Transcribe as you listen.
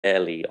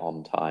barely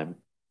on time.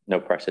 No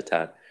pressure,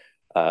 Tad,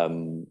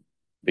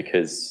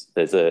 because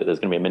there's going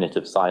to be a minute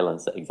of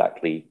silence at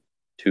exactly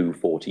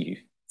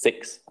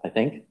 2:46, I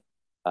think.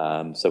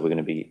 So we're going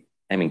to be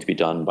aiming to be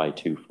done by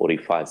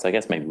 2:45. So I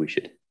guess maybe we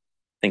should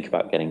think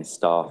about getting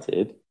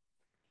started.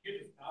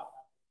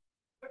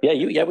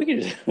 Yeah, we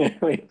can just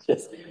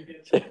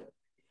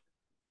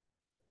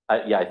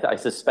I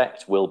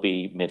suspect we'll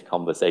be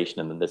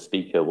mid-conversation and then the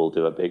speaker will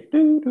do a big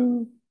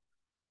doo-doo.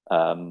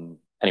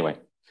 Anyway,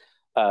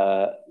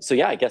 so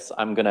yeah, I guess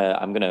I'm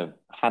gonna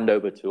hand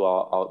over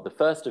to the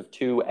first of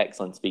two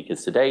excellent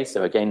speakers today.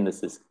 So again,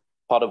 this is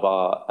part of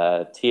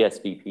our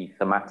TSVP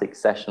thematic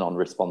session on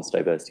response,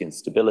 diversity, and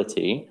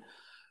stability.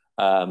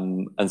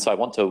 And so I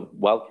want to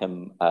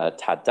welcome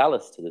Tad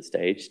Dallas to the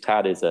stage.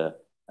 Tad is an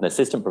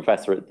assistant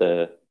professor at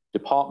the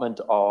Department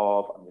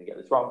of, I'm going to get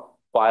this wrong,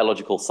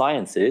 Biological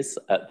Sciences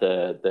at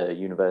the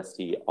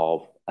University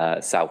of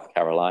South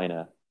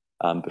Carolina.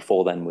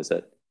 Before then was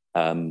at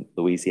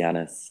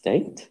Louisiana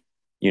State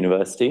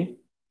University.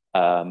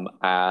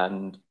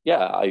 And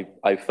yeah,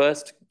 I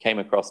first came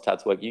across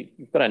Tad's work.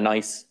 You've got a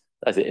nice,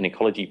 as it an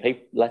ecology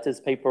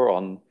letters paper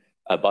on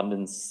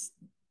abundance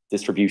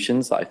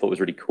distributions that I thought was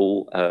really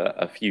cool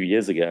a few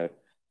years ago.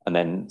 And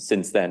then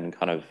since then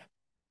kind of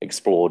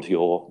explored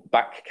your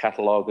back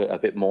catalog a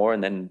bit more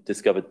and then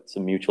discovered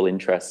some mutual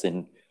interests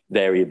in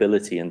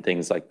variability and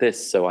things like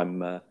this. So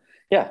I'm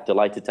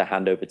delighted to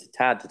hand over to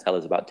Tad to tell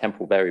us about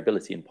temporal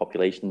variability in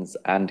populations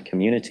and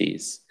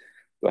communities.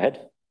 Go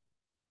ahead.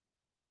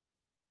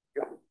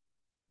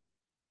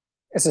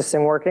 Is this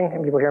thing working?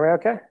 Can people hear me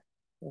okay?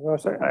 Oh,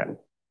 sorry. All right.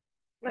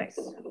 Nice.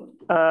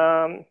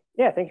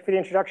 Yeah, thank you for the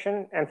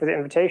introduction and for the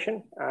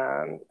invitation.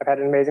 I've had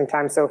an amazing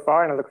time so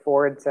far, and I look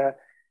forward to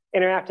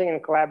interacting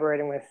and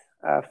collaborating with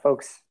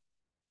folks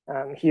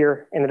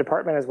here in the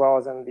department as well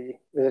as in the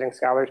Visiting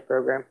Scholars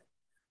Program.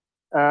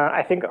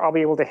 I think I'll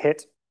be able to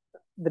hit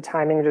the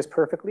timing just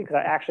perfectly because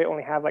I actually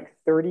only have like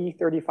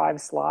 35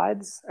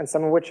 slides, and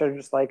some of which are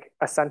just like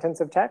a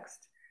sentence of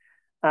text.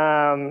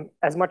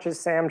 As much as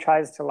Sam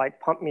tries to like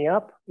pump me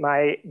up,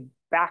 my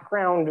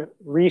background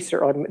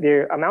research, or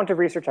the amount of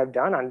research I've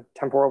done on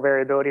temporal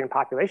variability and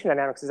population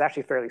dynamics is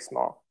actually fairly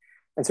small.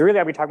 And so really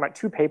I'll be talking about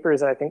two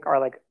papers that I think are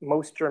like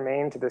most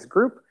germane to this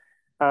group.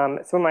 Some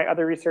of my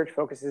other research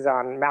focuses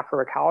on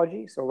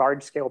macroecology, so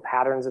large scale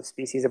patterns of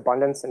species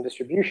abundance and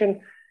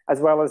distribution, as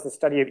well as the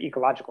study of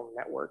ecological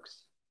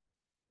networks.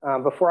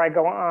 Before I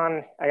go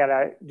on, I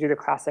gotta do the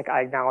classic,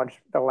 I acknowledge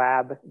the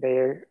lab. They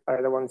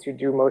are the ones who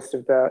do most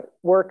of the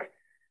work.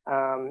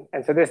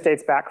 And so this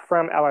dates back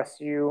from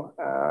LSU,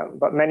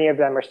 but many of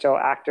them are still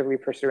actively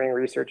pursuing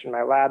research in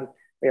my lab.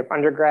 We have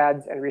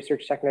undergrads and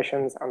research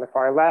technicians on the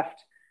far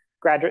left,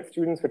 graduate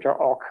students, which are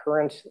all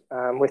current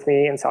with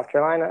me in South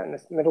Carolina in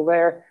this middle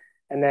there,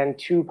 and then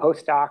two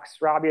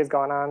postdocs. Robbie has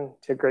gone on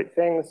to great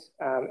things,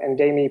 and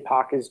Dami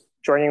Pak is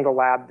joining the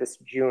lab this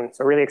June.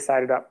 So really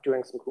excited about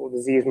doing some cool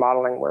disease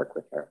modeling work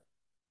with her.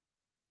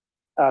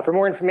 For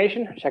more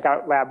information, check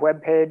out lab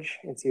webpage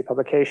and see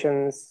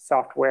publications,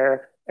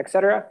 software,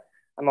 etc.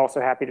 I'm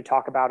also happy to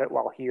talk about it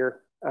while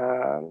here. If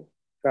you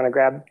want to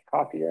grab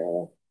coffee or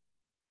anything.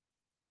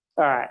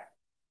 All right.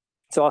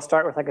 So I'll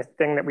start with like a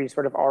thing that we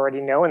sort of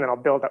already know, and then I'll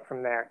build up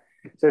from there.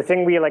 So the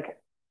thing we like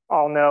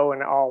all know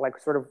and all like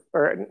sort of,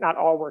 or not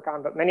all work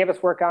on, but many of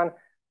us work on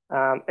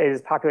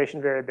is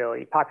population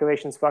variability.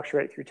 Populations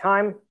fluctuate through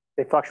time.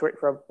 They fluctuate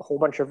for a whole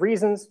bunch of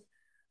reasons.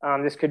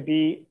 This could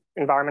be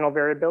environmental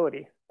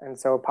variability. And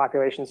so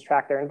populations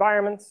track their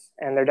environments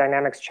and their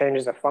dynamics change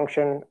as a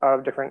function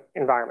of different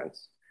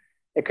environments.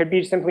 It could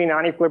be simply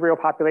non-equilibrial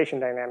population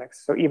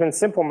dynamics. So even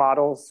simple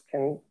models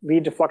can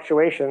lead to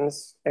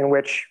fluctuations in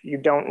which you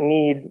don't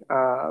need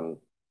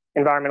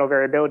environmental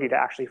variability to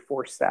actually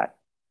force that.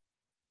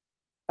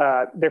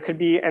 There could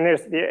be, and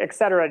there's the et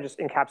cetera just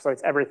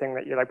encapsulates everything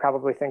that you're like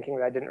probably thinking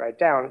that I didn't write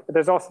down. But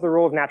there's also the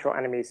role of natural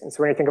enemies. And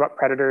so when you think about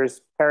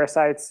predators,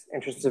 parasites,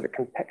 interspecific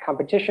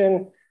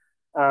competition,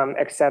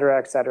 et cetera,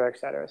 et cetera, et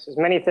cetera. So there's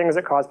many things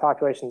that cause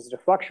populations to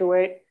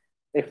fluctuate.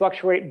 They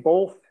fluctuate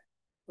both,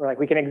 or like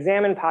we can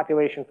examine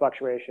population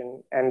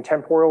fluctuation and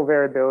temporal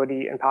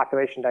variability in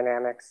population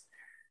dynamics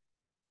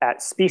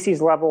at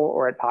species level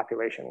or at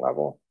population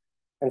level.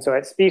 And so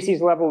at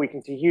species level, we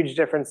can see huge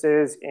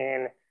differences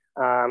in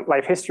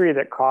life history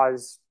that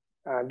cause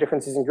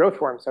differences in growth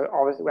forms. So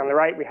obviously on the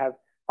right, we have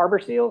harbor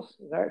seals,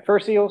 fur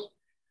seals,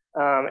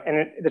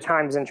 and the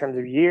times in terms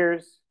of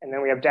years. And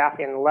then we have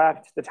Daphne on the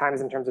left, the times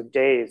in terms of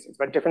days. It's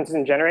about differences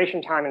in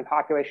generation time and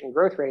population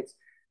growth rates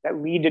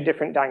that lead to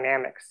different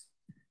dynamics.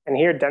 And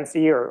here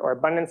density or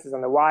abundance is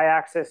on the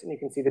y-axis, and you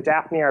can see the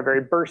Daphne are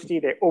very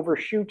bursty. They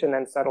overshoot and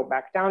then settle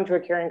back down to a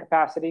carrying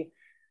capacity.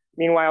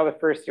 Meanwhile, the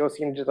fur seals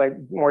seem to like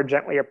more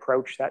gently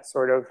approach that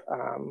sort of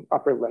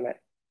upper limit.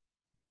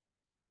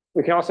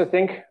 We can also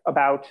think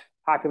about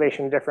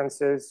population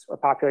differences or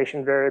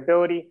population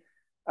variability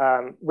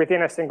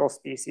within a single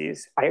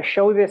species. I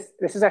show this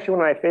is actually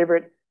one of my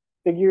favorite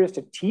figures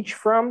to teach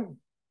from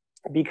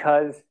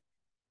because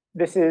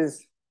this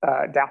is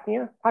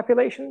Daphnia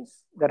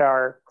populations that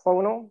are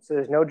clonal. So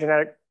there's no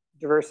genetic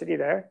diversity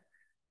there.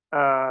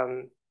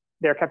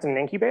 They're kept in an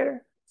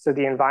incubator, so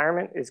the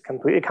environment is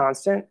completely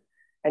constant,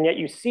 and yet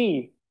you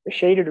see the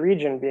shaded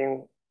region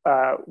being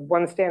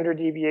one standard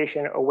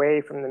deviation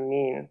away from the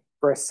mean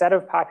for a set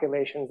of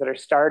populations that are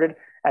started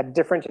at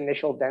different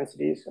initial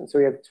densities. And so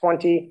we have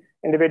 20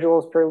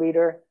 individuals per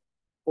liter,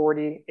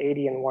 40,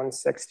 80, and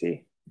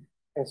 160.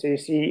 And so you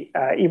see,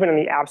 even in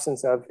the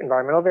absence of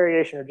environmental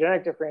variation or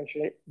genetic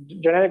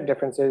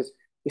differences,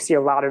 you see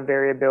a lot of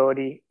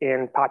variability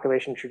in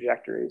population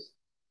trajectories.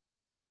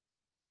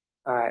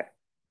 I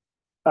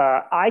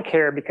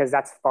care because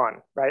that's fun,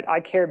 right?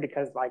 I care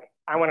because like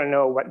I want to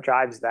know what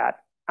drives that.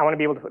 I want to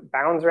be able to put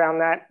bounds around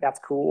that. That's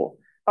cool.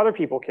 Other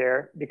people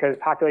care because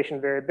population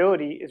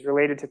variability is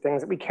related to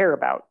things that we care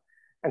about.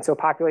 And so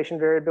population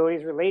variability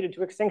is related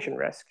to extinction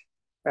risk.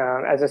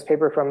 As this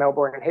paper from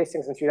Melbourne and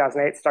Hastings in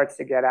 2008 starts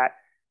to get at,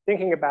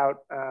 thinking about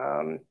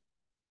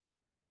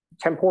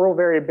temporal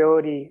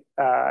variability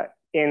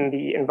in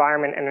the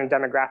environment and in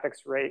demographic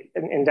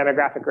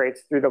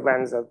rates through the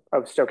lens of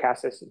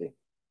stochasticity.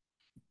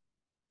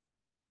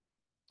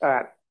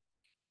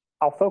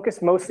 I'll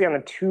focus mostly on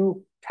the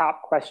two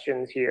top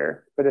questions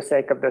here for the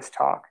sake of this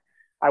talk.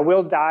 I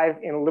will dive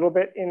in a little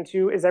bit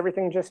into, is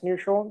everything just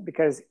neutral?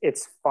 Because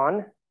it's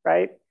fun,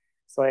 right?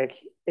 It's like,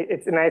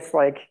 it's a nice,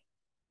 like,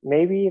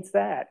 maybe it's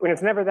that. When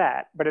it's never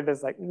that, but it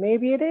is like,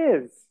 maybe it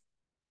is.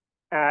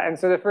 And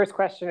so the first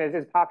question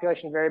is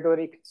population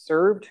variability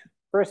conserved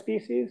for a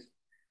species?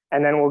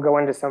 And then we'll go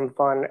into some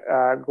fun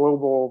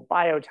global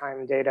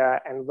biotime data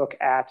and look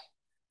at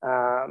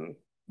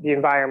the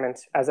environment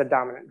as a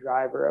dominant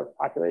driver of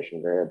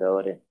population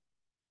variability.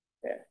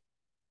 Yeah.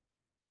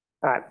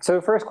 All right, so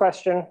the first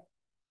question,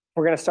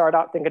 we're going to start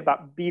out thinking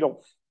about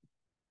beetles.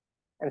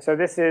 And so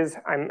this is,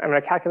 I'm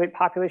going to calculate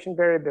population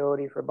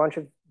variability for a bunch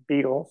of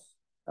beetles,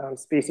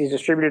 species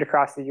distributed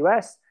across the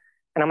US.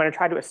 And I'm going to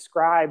try to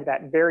ascribe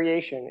that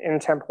variation in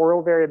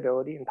temporal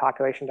variability in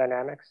population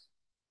dynamics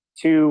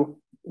to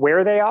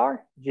where they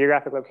are,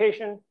 geographic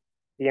location,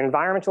 the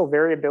environmental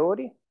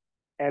variability,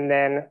 and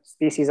then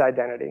species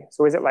identity.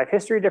 So is it life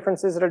history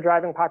differences that are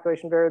driving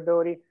population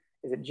variability?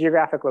 Is it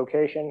geographic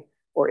location,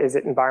 or is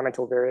it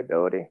environmental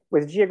variability?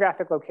 With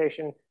geographic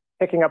location,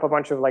 picking up a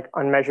bunch of like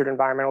unmeasured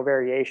environmental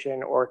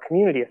variation or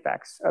community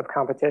effects of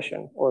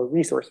competition or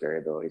resource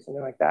variability,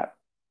 something like that.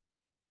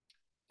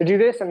 To do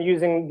this, I'm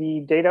using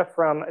the data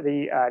from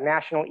the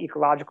National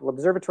Ecological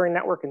Observatory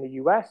Network in the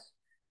US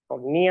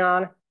called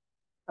NEON.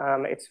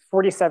 It's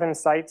 47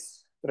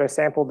 sites that are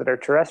sampled that are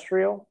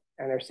terrestrial,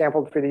 and they're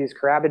sampled for these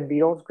carabid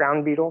beetles,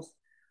 ground beetles,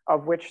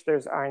 of which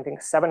there's, I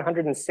think,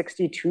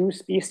 762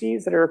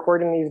 species that are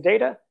recorded in these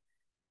data.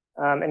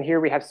 And here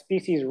we have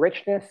species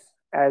richness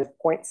as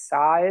point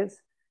size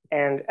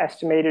and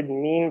estimated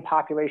mean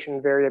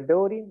population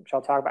variability, which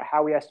I'll talk about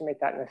how we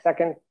estimate that in a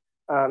second,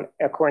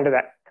 according to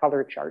that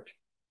color chart.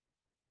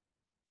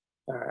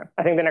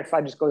 I think the next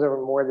slide just goes over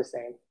more of the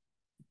same.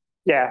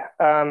 Yeah,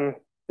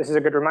 this is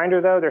a good reminder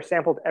though, they're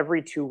sampled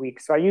every 2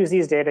 weeks. So I use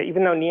these data,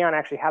 even though NEON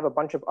actually have a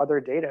bunch of other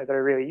data that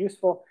are really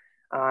useful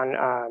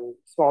on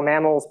small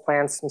mammals,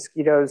 plants,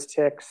 mosquitoes,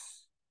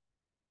 ticks,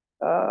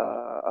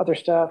 other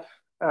stuff.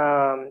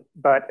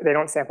 But they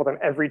don't sample them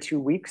every 2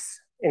 weeks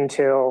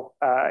until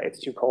it's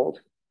too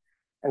cold.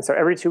 And so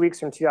every 2 weeks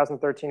from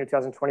 2013 to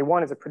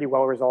 2021 is a pretty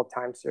well-resolved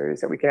time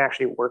series that we can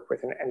actually work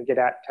with and get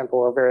at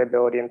temporal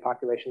variability and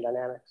population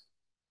dynamics.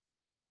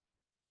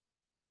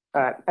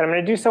 And I'm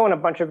going to do so in a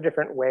bunch of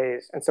different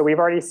ways. And so we've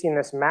already seen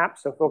this map,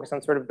 so focus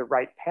on sort of the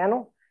right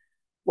panel.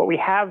 What we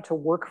have to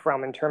work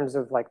from in terms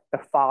of like the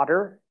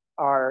fodder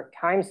are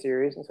time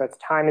series. And so it's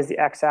time is the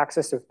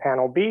x-axis of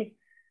panel B,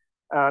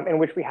 in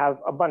which we have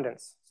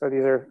abundance. So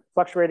these are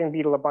fluctuating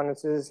beetle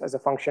abundances as a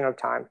function of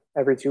time.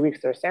 Every 2 weeks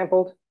they're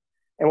sampled.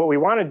 And what we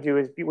want to do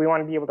is we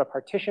want to be able to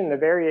partition the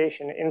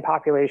variation in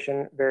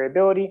population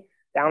variability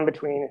down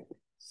between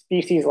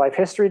species life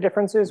history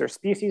differences or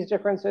species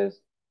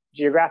differences,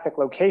 geographic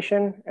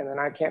location, and then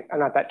I'm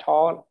not that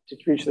tall to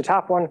reach the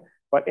top one,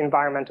 but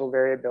environmental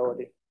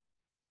variability.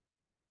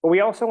 But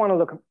we also want to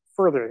look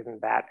further than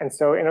that. And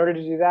so in order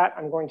to do that,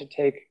 I'm going to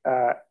take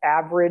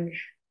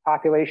average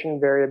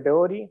population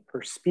variability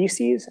per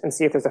species and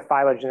see if there's a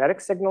phylogenetic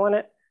signal in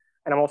it.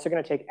 And I'm also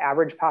going to take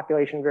average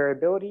population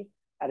variability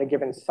at a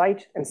given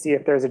site and see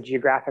if there's a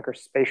geographic or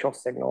spatial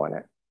signal in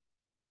it.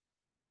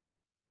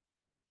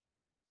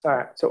 All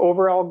right, so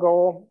overall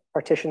goal,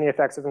 partition the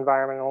effects of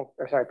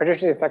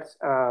partition the effects,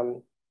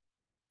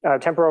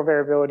 temporal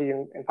variability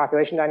in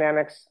population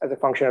dynamics as a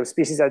function of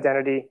species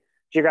identity,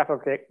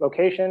 geographic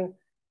location,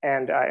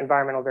 and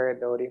environmental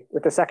variability,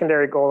 with the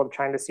secondary goal of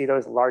trying to see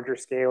those larger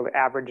scale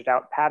averaged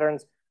out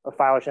patterns of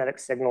phylogenetic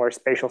signal or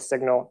spatial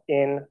signal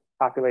in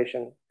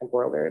population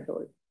temporal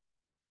variability.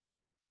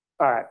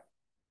 All right.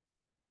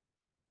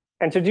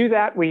 And to do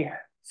that, we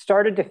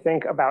started to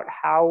think about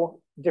how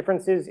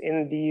differences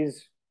in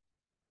these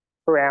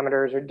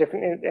parameters or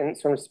different in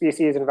sort of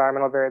species,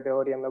 environmental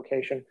variability, and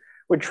location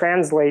would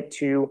translate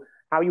to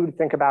how you would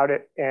think about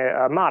it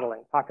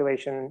modeling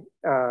population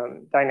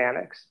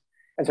dynamics.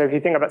 And so if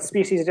you think about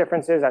species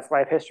differences, that's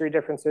life history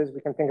differences,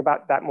 we can think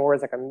about that more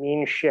as like a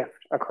mean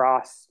shift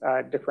across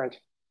different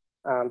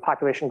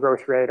population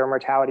growth rate or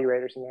mortality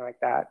rate or something like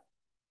that.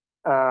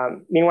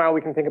 Meanwhile, we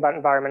can think about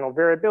environmental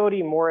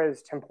variability more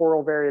as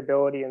temporal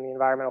variability in the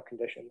environmental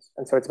conditions.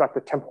 And so it's about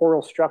the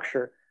temporal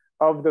structure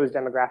of those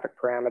demographic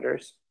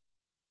parameters.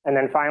 And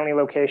then finally,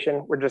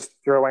 location, we're just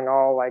throwing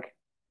all like,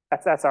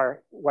 that's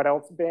our what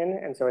else bin.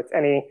 And so it's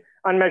any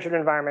unmeasured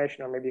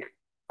environmental or maybe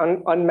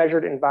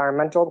unmeasured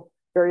environmental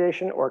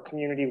variation or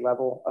community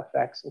level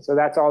effects. And so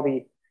that's all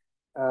the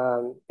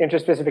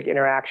interspecific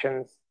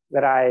interactions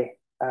that I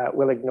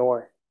will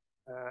ignore.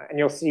 And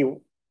you'll see,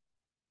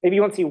 maybe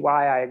you won't see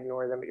why I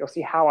ignore them, but you'll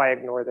see how I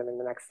ignore them in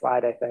the next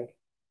slide, I think.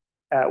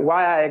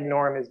 Why I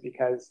ignore them is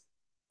because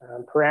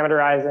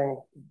parameterizing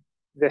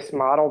this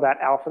model, that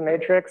alpha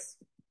matrix,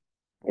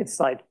 it's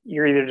like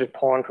you're either just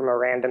pulling from a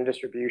random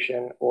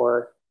distribution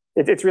or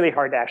it's really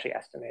hard to actually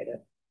estimate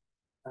it.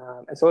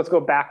 And so let's go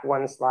back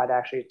one slide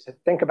actually to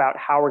think about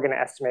how we're going to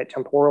estimate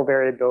temporal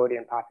variability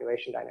in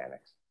population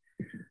dynamics.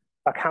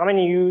 A common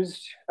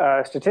used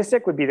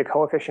statistic would be the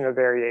coefficient of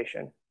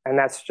variation, and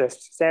that's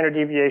just standard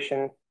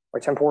deviation or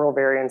temporal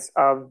variance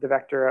of the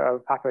vector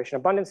of population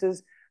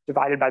abundances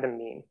divided by the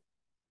mean.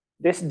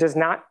 This does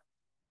not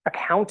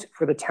account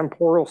for the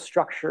temporal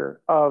structure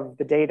of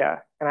the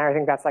data, and I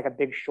think that's like a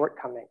big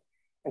shortcoming.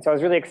 And so I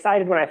was really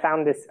excited when I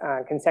found this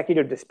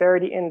consecutive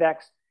disparity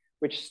index,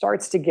 which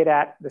starts to get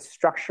at the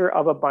structure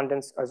of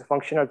abundance as a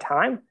function of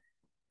time,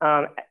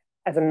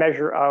 as a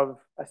measure of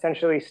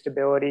essentially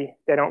stability.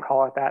 They don't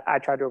call it that. I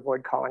try to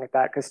avoid calling it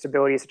that because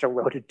stability is such a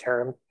loaded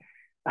term.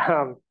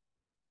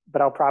 But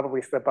I'll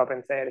probably slip up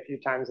and say it a few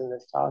times in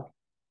this talk.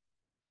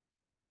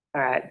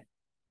 All right.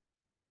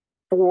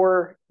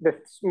 For the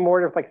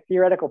more of like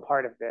theoretical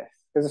part of this,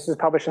 because this was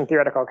published in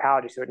theoretical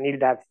ecology, so it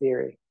needed to have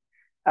theory,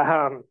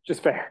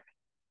 just fair.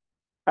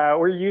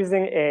 We're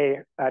using a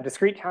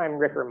discrete time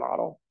Ricker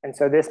model. And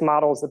so this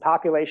models the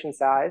population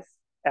size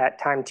at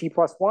time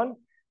t+1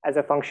 as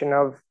a function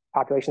of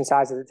population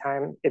size at the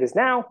time it is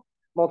now,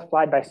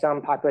 multiplied by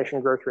some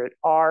population growth rate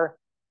R.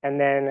 And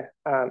then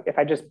if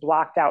I just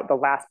blocked out the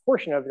last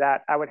portion of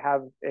that, I would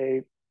have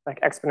a like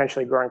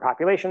exponentially growing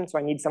population. So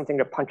I need something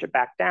to punch it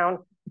back down.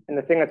 And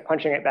the thing that's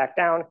punching it back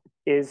down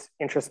is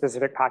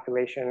intraspecific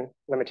population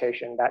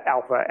limitation, that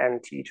alpha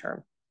and T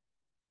term.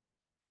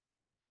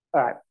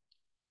 All right.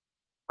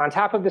 On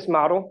top of this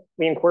model,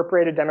 we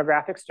incorporated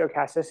demographic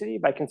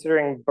stochasticity by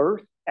considering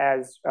birth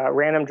as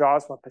random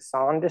draws from a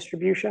Poisson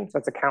distribution. So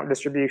it's a count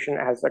distribution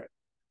that has like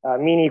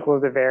mean equal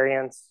to the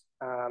variance.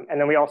 And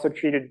then we also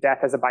treated death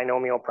as a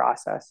binomial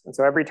process. And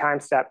so every time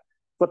step,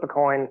 flip a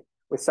coin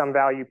with some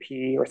value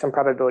P or some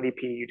probability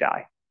P, you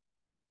die.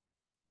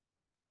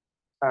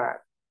 All right.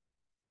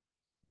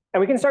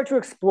 And we can start to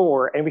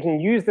explore, and we can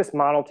use this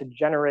model to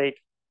generate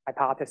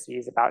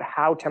hypotheses about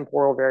how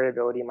temporal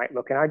variability might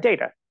look in our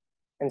data.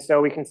 And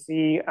so we can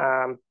see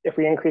if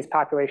we increase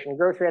population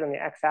growth rate on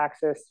the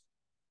x-axis,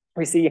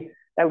 we see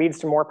that leads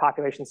to more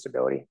population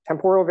stability.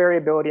 Temporal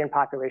variability in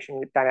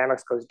population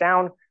dynamics goes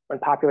down when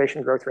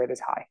population growth rate is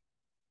high.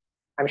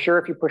 I'm sure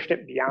if you pushed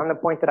it beyond the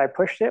point that I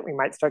pushed it, we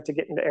might start to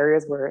get into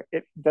areas where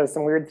it does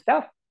some weird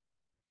stuff,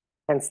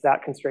 hence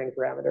that constrained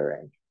parameter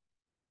range.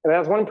 And that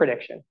was one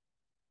prediction.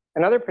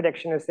 Another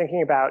prediction is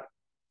thinking about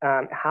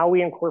how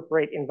we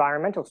incorporate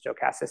environmental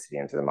stochasticity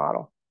into the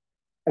model.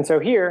 And so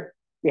here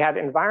we have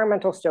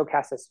environmental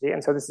stochasticity.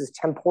 And so this is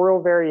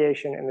temporal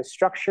variation in the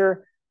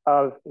structure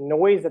of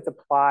noise that's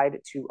applied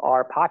to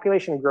our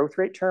population growth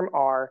rate term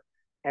R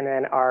and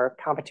then our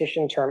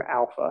competition term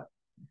alpha.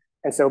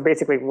 And so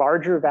basically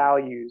larger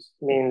values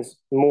means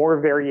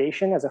more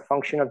variation as a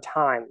function of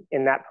time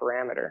in that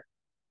parameter.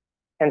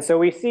 And so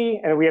we see,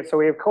 and we have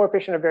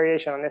coefficient of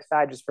variation on this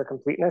side just for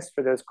completeness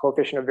for those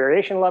coefficient of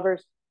variation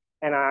levers.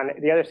 And on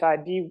the other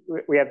side, D,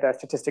 we have the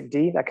statistic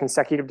D, that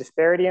consecutive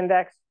disparity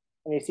index.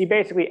 And you see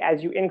basically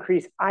as you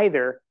increase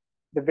either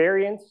the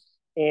variance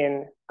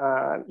in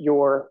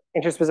your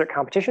interspecific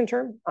competition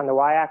term on the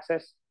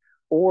y-axis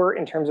or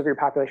in terms of your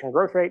population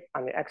growth rate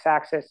on the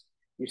x-axis,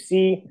 you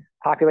see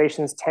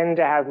populations tend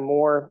to have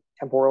more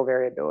temporal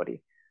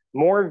variability.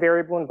 More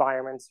variable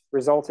environments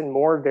result in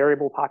more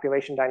variable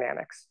population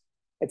dynamics.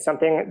 It's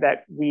something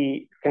that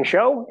we can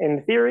show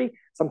in theory,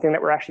 something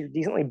that we're actually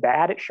decently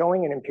bad at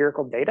showing in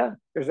empirical data.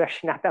 There's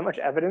actually not that much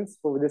evidence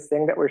for this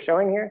thing that we're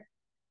showing here.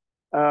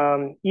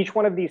 Each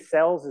one of these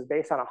cells is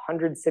based on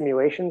 100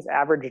 simulations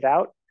averaged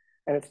out,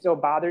 and it still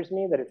bothers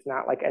me that it's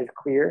not like as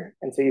clear.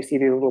 And so you see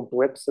these little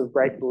blips of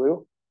bright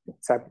blue.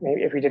 So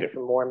maybe if we did it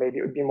for more, maybe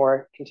it would be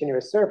more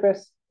continuous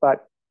surface,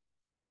 but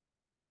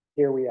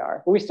here we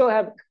are. But we still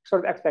have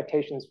sort of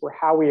expectations for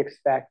how we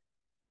expect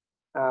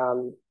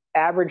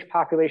average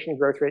population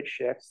growth rate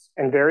shifts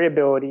and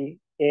variability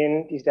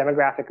in these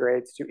demographic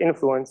rates to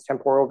influence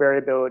temporal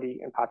variability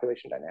in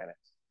population dynamics.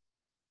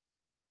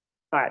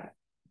 All right,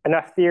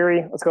 enough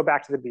theory. Let's go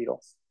back to the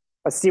beetles.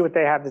 Let's see what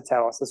they have to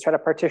tell us. Let's try to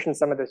partition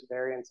some of this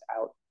variance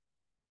out.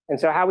 And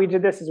so how we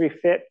did this is we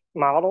fit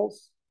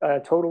models, a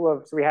total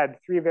of, so we had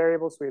 3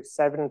 variables, so we have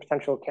 7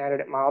 potential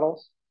candidate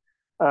models.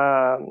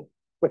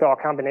 with all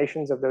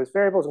combinations of those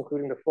variables,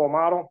 including the full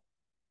model.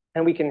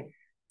 And we can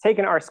take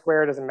an R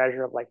squared as a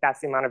measure of like, that's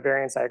the amount of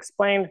variance I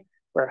explained,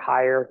 where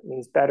higher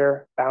means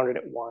better, bounded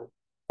at 1.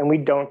 And we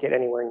don't get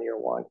anywhere near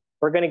 1.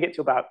 We're going to get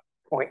to about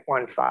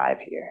 0.15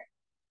 here,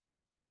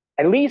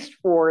 at least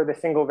for the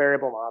single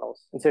variable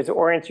models. And so to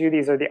orient you,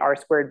 these are the R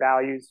squared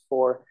values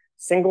for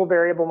single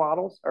variable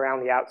models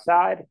around the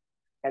outside.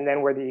 And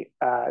then where the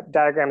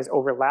diagram is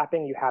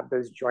overlapping, you have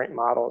those joint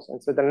models.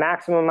 And so the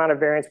maximum amount of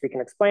variance we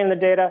can explain in the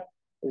data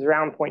is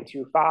around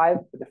 0.25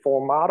 for the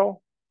full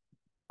model.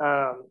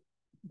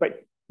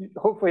 But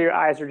hopefully your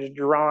eyes are just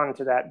drawn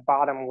to that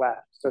bottom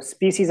left. So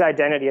species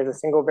identity as a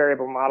single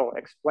variable model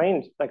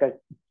explained like a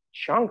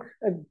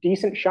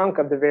decent chunk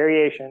of the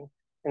variation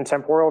in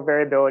temporal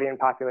variability and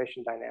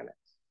population dynamics.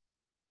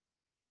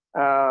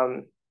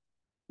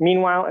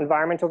 Meanwhile,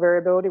 environmental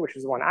variability, which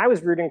is the one I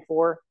was rooting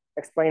for,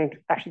 explained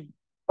actually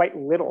quite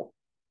little.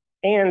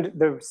 And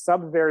the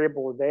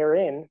subvariable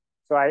therein,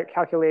 so I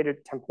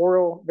calculated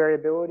temporal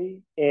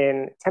variability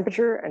in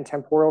temperature and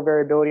temporal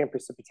variability in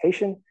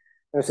precipitation.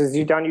 And this is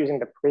done using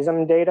the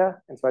PRISM data.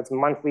 And so it's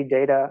monthly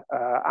data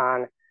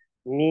on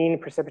mean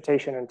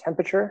precipitation and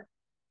temperature.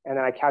 And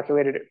then I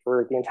calculated it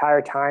for the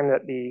entire time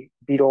that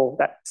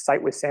that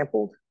site was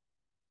sampled.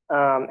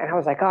 And I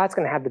was like, oh, it's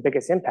going to have the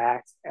biggest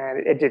impact.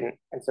 And it didn't.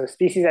 And so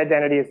species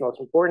identity is most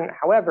important.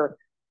 However,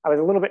 I was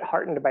a little bit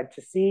heartened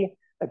to see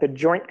that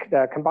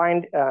the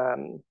combined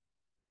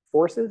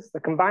forces, the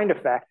combined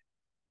effect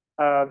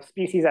of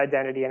species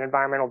identity and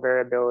environmental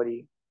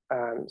variability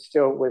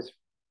still was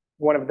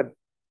one of the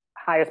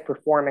highest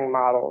performing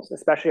models,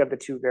 especially of the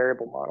two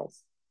variable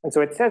models. And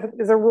so it says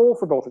there's a role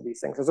for both of these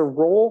things. There's a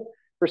role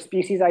for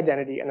species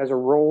identity and there's a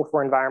role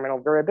for environmental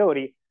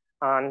variability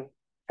on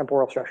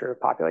temporal structure of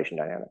population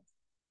dynamics.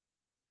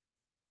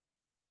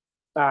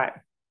 All right.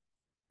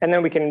 And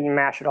then we can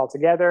mash it all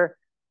together.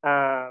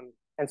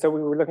 And so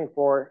we were looking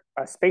for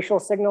a spatial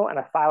signal and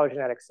a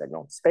phylogenetic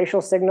signal.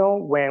 Spatial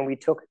signal when we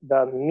took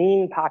the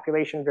mean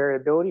population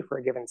variability for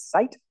a given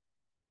site,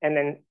 and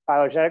then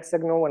phylogenetic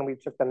signal when we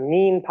took the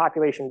mean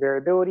population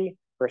variability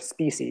for a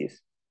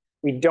species.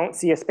 We don't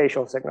see a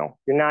spatial signal.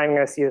 You're not even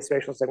going to see the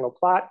spatial signal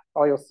plot.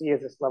 All you'll see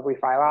is this lovely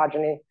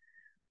phylogeny.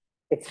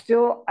 It's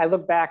still, I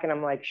look back and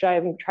I'm like, should I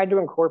have tried to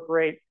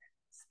incorporate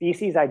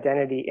species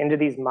identity into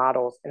these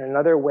models in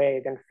another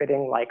way than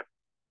fitting like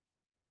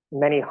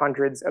many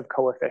hundreds of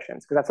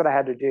coefficients? Because that's what I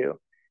had to do.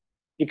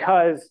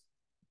 Because,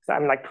 so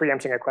I'm like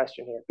preempting a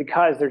question here,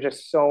 because there's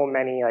just so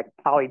many like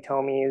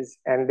polytomies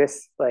and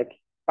this like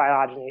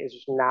phylogeny is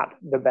just not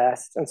the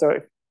best. And so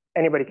if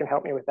anybody can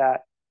help me with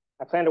that,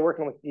 I plan to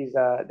working with these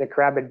the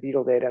carabid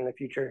beetle data in the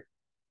future.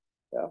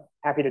 So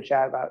happy to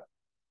chat about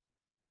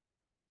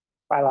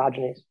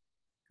phylogenies.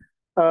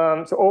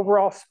 So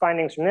overall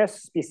findings from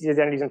this, species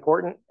identity is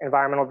important,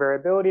 environmental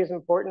variability is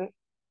important.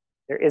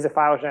 There is a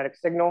phylogenetic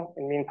signal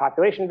in mean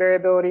population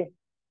variability,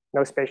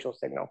 no spatial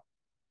signal.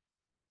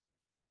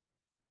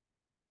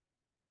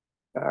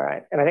 All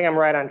right, and I think I'm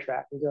right on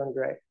track. I'm doing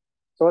great.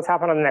 So let's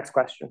hop on to the next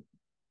question.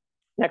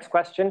 Next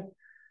question,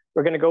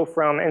 we're going to go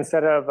from,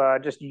 instead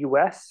of just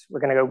US,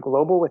 we're going to go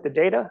global with the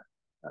data.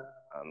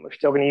 We're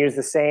still going to use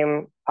the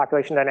same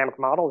population dynamic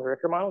model, the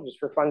Ricker model, just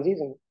for funsies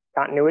and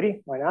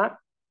continuity. Why not?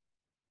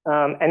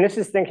 And this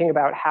is thinking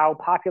about how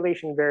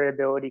population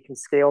variability can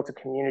scale to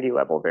community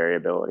level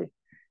variability.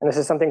 And this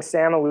is something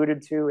Sam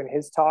alluded to in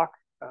his talk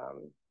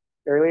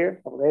earlier,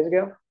 a couple days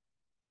ago.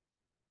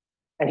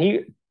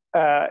 And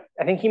I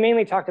think he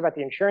mainly talked about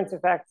the insurance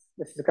effects.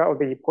 This is called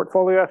the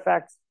portfolio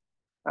effects.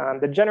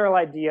 The general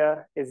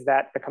idea is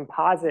that the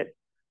composite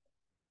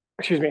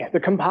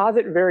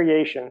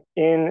variation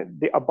in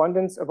the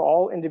abundance of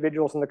all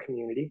individuals in the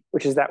community,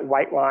 which is that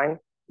white line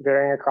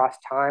varying across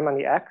time on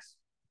the X,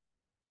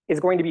 is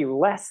going to be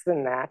less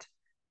than that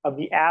of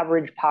the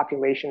average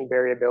population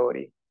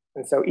variability.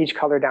 And so each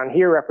color down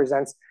here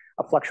represents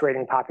a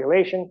fluctuating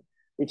population.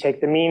 We take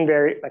the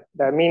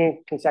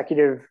mean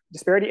consecutive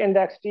disparity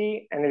index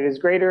D, and it is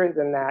greater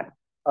than that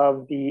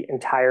of the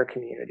entire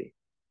community.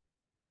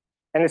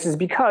 And this is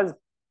because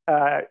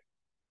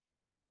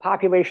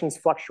populations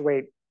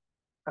fluctuate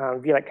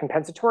via like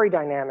compensatory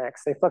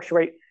dynamics. They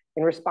fluctuate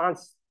in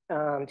response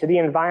to the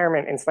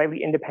environment in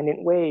slightly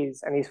independent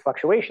ways. And these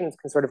fluctuations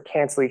can sort of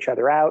cancel each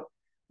other out,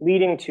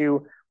 leading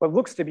to what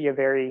looks to be a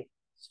very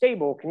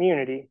stable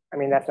community. I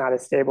mean, that's not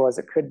as stable as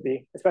it could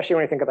be, especially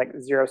when you think of like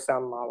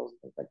zero-sum models and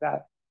things like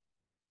that.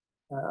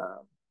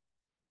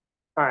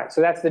 All right,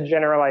 so that's the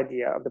general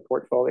idea of the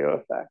portfolio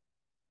effect.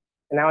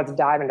 And now let's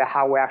dive into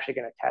how we're actually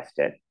going to test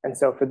it. And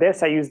so for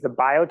this, I use the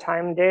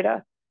biotime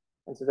data.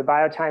 And so the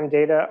biotime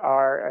data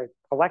are a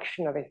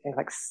collection of, I think,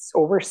 like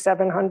over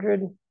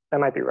 700. I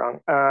might be wrong.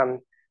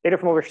 Data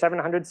from over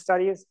 700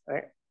 studies.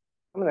 I'm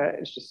going to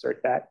just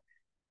assert that.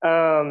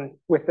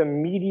 With the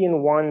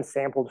median one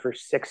sampled for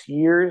 6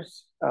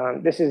 years.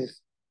 This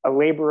is a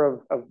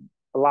labor of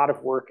a lot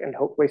of work and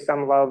hopefully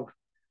some love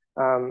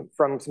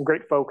from some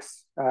great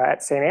folks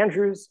at St.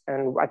 Andrews.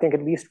 And I think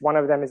at least one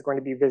of them is going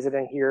to be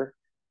visiting here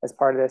as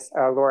part of this,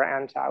 Laura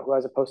Antow, who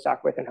has a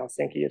postdoc with in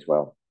Helsinki as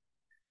well.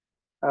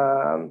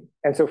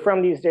 And so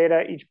from these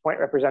data, each point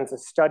represents a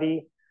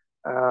study.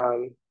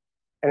 And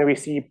then we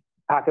see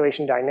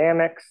population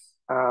dynamics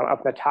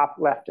up in the top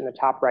left and the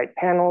top right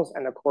panels,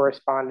 and the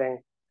corresponding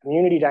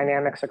community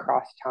dynamics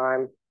across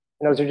time.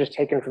 And those are just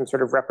taken from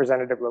sort of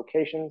representative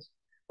locations,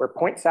 where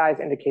point size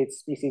indicates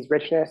species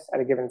richness at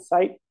a given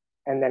site,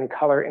 and then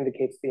color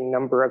indicates the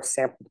number of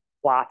sampled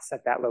plots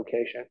at that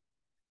location.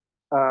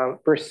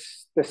 For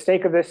the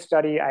sake of this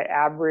study, I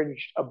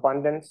averaged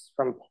abundance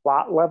from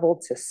plot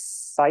level to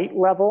site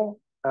level,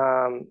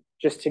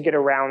 just to get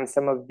around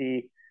some of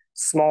the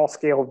small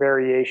scale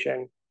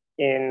variation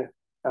in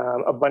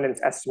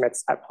abundance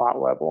estimates at plot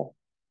level.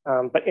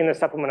 But in the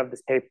supplement of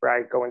this paper,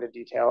 I go into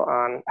detail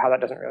on how that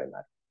doesn't really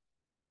matter.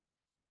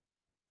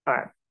 All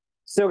right,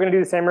 still gonna do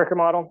the same Merker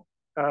model,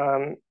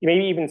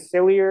 maybe even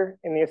sillier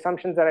in the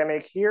assumptions that I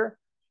make here,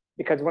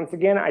 because once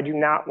again, I do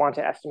not want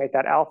to estimate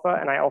that alpha,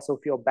 and I also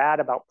feel bad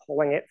about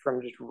pulling it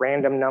from just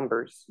random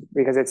numbers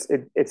because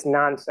it's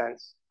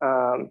nonsense.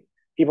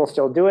 People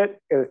still do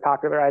it. It was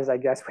popularized, I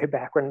guess, way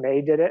back when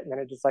May did it, and then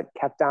it just like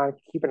kept on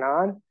keeping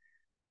on.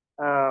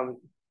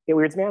 It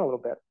weirds me out a little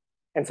bit.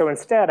 And so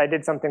instead, I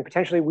did something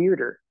potentially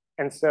weirder.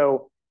 And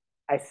so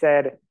I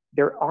said,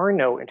 there are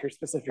no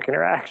interspecific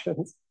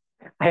interactions.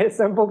 I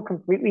assembled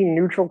completely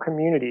neutral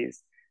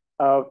communities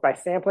by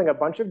sampling a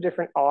bunch of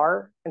different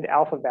R and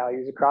alpha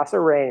values across a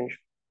range,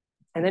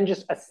 and then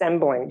just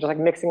assembling, just like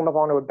mixing them up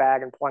onto a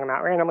bag and pulling them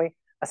out randomly,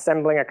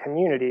 assembling a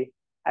community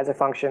as a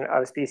function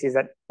of species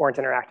that weren't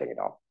interacting at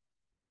all.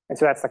 And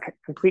so that's a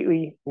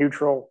completely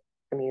neutral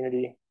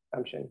community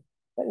assumption. Is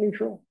that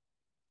neutral?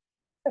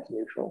 That's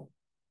neutral.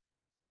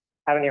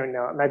 I don't even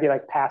know. It might be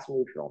like past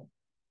neutral.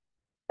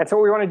 And so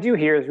what we want to do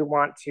here is we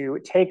want to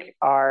take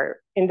our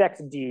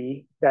index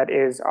D, that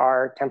is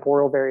our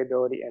temporal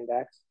variability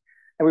index,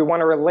 and we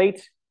want to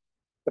relate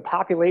the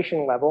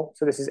population level,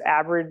 so this is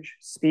average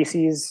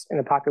species in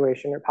the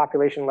population, or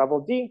population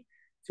level D,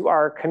 to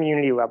our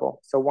community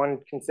level. So one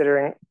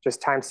considering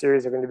just time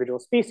series of individual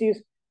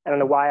species, and on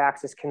the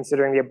y-axis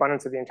considering the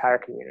abundance of the entire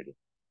community.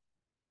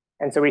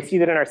 And so we see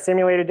that in our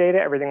simulated data,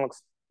 everything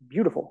looks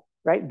beautiful,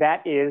 right?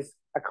 That is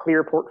a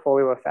clear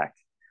portfolio effect.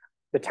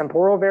 The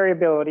temporal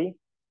variability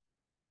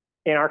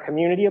in our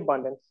community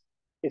abundance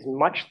is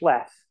much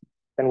less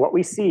than what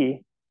we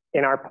see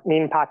in our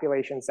mean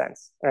population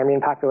sense, our mean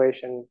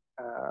population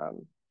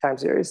time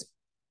series.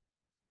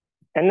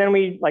 And then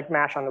we like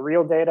mash on the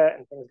real data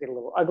and things get a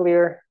little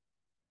uglier.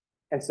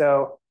 And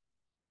so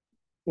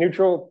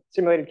neutral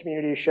simulated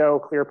communities show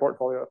clear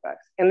portfolio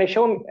effects. And they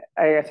show them,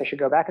 I guess I should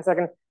go back a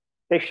second.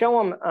 They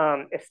show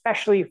them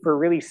especially for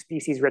really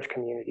species-rich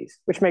communities,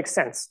 which makes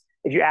sense.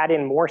 If you add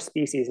in more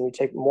species and you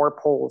take more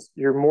polls,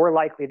 you're more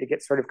likely to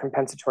get sort of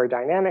compensatory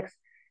dynamics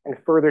and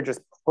further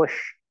just push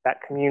that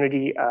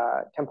community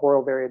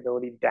temporal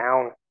variability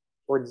down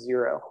towards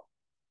zero.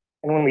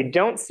 And when we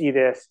don't see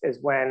this is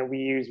when we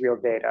use real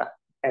data.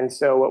 And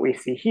so what we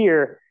see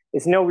here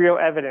is no real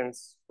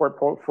evidence for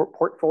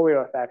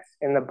portfolio effects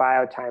in the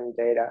biotime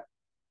data.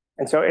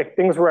 And so if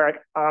things were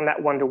on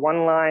that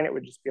one-to-one line, it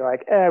would just be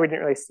like, we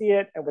didn't really see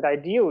it. And with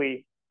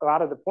ideally, a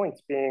lot of the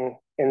points being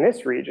in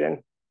this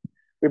region,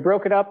 we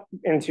broke it up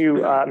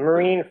into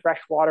marine,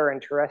 freshwater,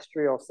 and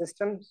terrestrial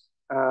systems.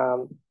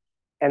 And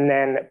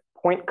then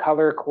point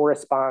color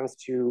corresponds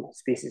to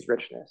species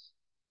richness.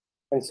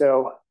 And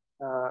so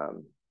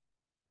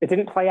it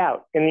didn't play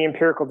out in the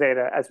empirical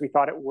data as we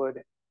thought it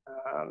would,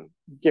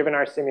 given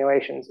our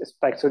simulations. It's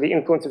like, so the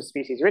influence of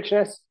species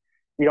richness,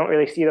 we don't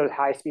really see those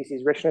high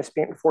species richness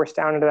being forced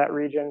down into that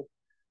region.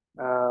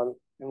 And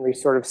we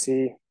sort of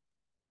see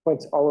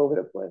points all over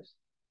the place.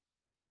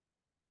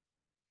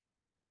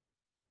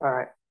 All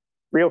right.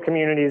 Real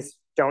communities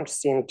don't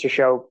seem to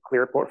show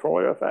clear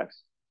portfolio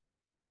effects.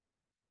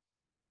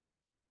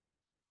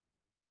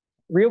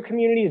 Real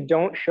communities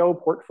don't show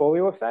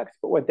portfolio effects,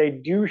 but what they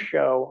do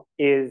show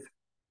is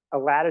a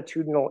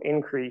latitudinal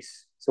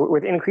increase. So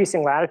with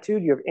increasing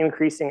latitude, you have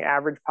increasing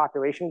average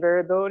population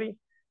variability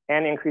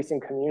and increasing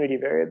community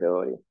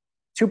variability.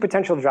 Two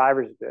potential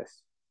drivers of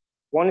this.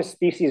 One is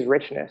species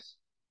richness.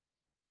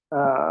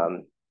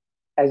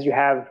 As you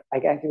have, I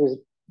guess it was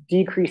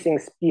decreasing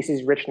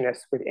species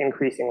richness with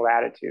increasing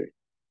latitude.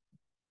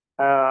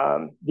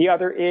 The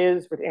other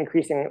is with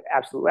increasing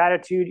absolute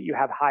latitude, you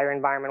have higher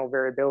environmental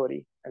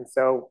variability. And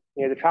so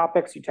near the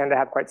tropics, you tend to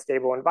have quite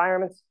stable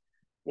environments.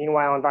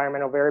 Meanwhile,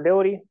 environmental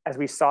variability, as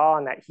we saw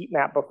on that heat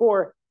map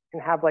before, can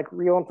have like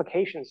real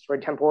implications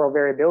toward temporal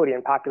variability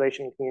in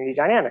population and community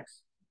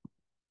dynamics.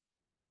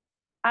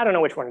 I don't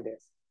know which one it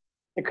is.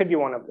 It could be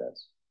one of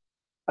those.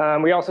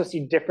 We also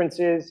see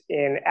differences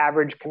in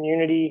average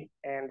community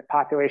and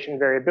population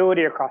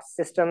variability across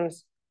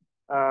systems,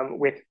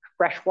 with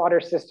freshwater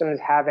systems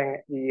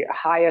having the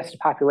highest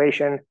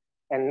population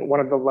and one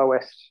of the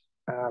lowest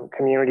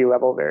community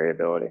level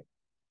variability.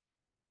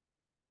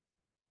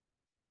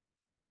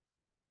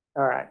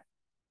 All right.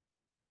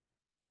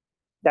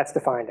 That's the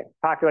finding.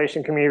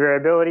 Population community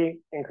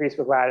variability increased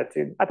with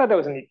latitude. I thought that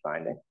was a neat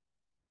finding.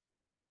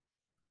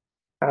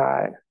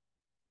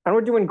 And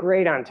we're doing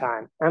great on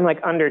time. I'm like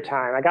under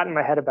time. I got in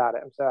my head about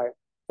it. I'm sorry.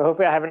 So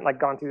hopefully I haven't like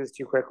gone through this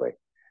too quickly.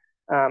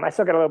 I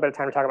still got a little bit of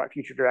time to talk about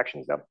future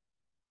directions though.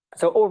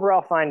 So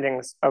overall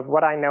findings of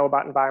what I know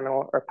about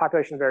environmental or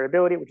population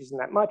variability, which isn't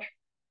that much,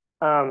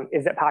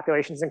 is that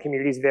populations and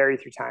communities vary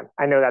through time.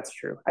 I know that's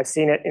true. I've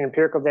seen it in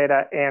empirical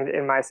data and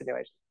in my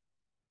simulation.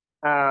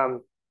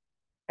 And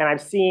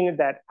I've seen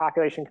that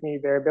population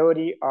community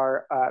variability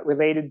are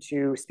related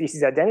to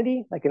species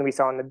identity, like we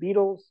saw in the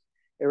beetles.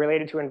 They're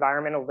related to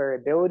environmental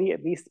variability,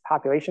 at least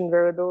population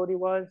variability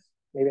was,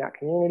 maybe not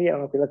community. I don't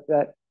know if we looked at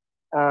that.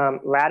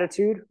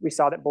 Latitude, we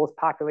saw that both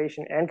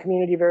population and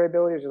community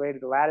variability is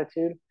related to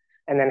latitude.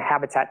 And then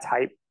habitat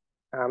type,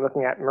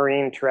 looking at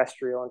marine,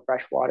 terrestrial, and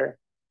freshwater,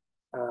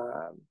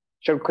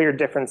 showed clear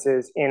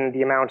differences in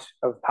the amount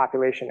of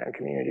population and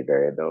community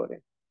variability.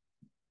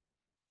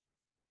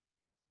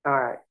 All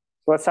right,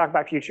 so let's talk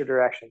about future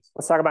directions.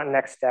 Let's talk about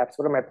next steps.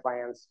 What are my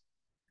plans?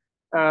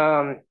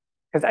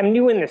 Because I'm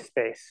new in this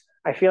space.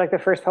 I feel like the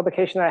first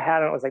publication that I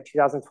had on it was like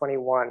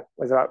 2021,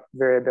 was about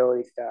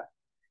variability stuff.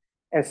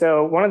 And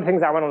so one of the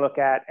things I want to look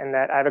at, and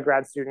that I have a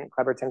grad student,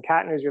 Kleber Tim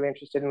Catton, who's really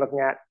interested in looking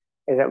at,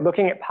 is that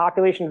looking at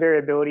population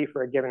variability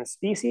for a given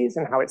species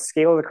and how it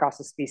scales across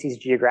the species'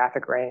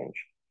 geographic range.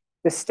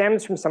 This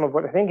stems from some of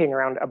what we're thinking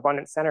around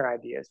abundance center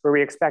ideas, where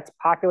we expect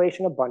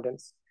population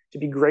abundance to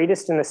be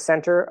greatest in the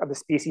center of the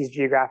species'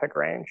 geographic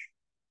range,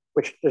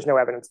 which there's no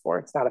evidence for,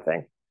 it's not a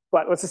thing.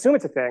 But let's assume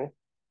it's a thing.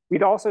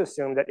 We'd also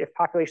assume that if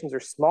populations are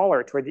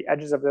smaller toward the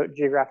edges of the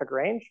geographic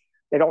range,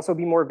 they'd also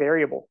be more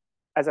variable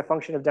as a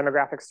function of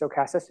demographic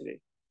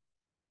stochasticity.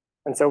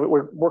 And so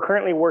we're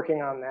currently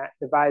working on that,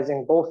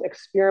 devising both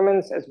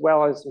experiments as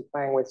well as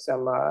playing with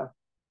some, I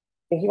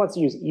think he wants to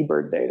use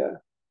eBird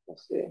data.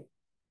 Let's see.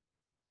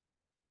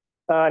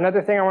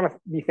 Another thing I want to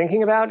be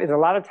thinking about is a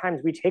lot of times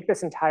we take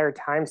this entire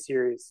time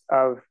series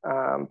of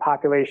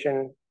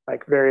population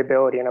like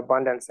variability and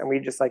abundance, and we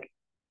just like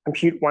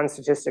compute one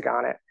statistic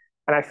on it.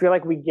 And I feel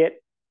like we get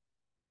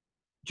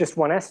just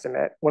one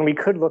estimate when we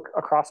could look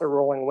across a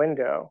rolling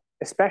window,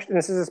 especially, and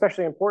this is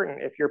especially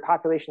important if your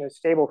population is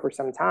stable for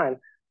some time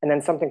and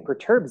then something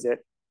perturbs it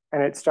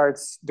and it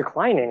starts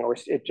declining or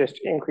it just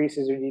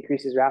increases or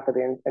decreases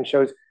rapidly and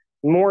shows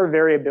more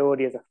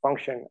variability as a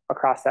function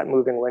across that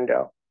moving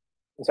window.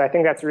 And so I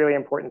think that's really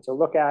important to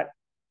look at.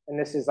 And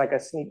this is like a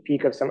sneak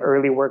peek of some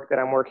early work that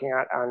I'm working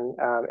on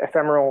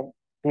ephemeral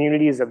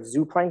communities of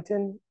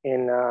zooplankton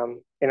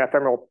in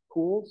ephemeral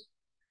pools.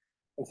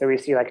 And so we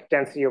see like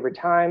density over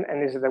time.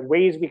 And these are the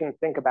ways we can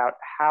think about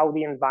how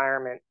the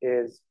environment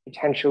is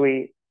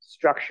potentially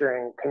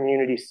structuring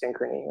community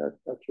synchrony or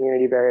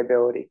community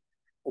variability.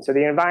 And so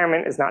the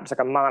environment is not just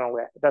like a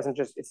monolith. It doesn't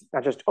just, it's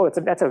not just, oh,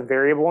 that's a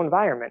variable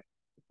environment.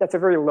 That's a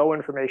very low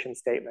information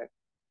statement.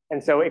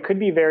 And so it could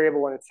be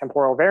variable in its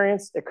temporal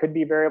variance. It could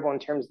be variable in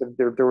terms of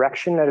the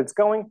direction that it's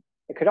going.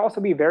 It could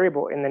also be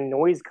variable in the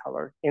noise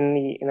color,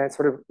 in that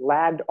sort of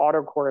lagged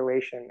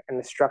autocorrelation and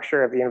the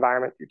structure of the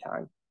environment through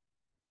time.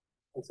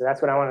 And so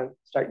that's what I want to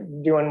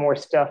start doing more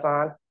stuff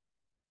on.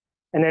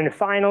 And then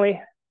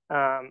finally,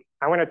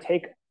 I want to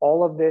take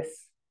all of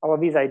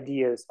these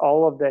ideas,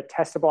 all of the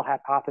testable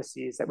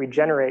hypotheses that we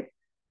generate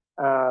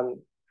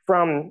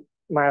from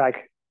my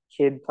like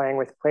kid playing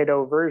with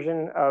Play-Doh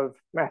version of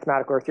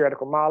mathematical or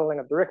theoretical modeling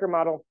of the Ricker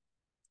model,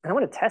 and I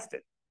want to test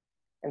it.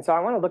 And so I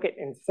want to look at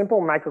in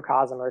simple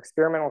microcosm or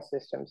experimental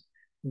systems,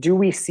 do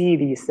we see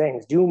these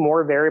things? Do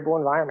more variable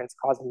environments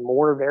cause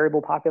more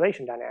variable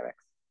population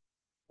dynamics?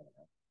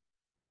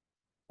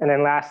 And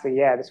then lastly,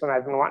 yeah, this one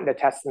I've been wanting to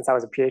test since I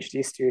was a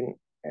PhD student.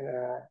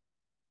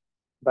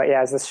 But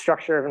yeah, is the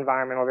structure of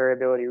environmental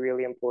variability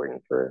really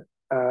important for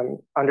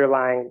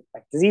underlying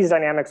like disease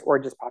dynamics or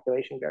just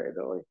population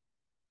variability?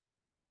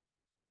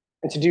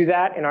 And to do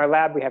that, in our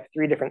lab, we have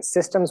 3 different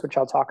systems, which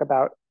I'll talk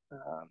about.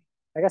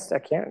 I guess I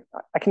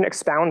can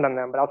expound on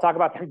them, but I'll talk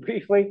about them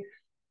briefly.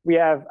 We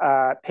have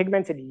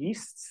pigmented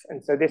yeasts.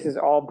 And so this is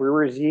all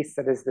brewer's yeast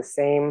that is the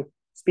same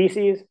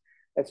species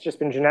that's just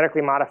been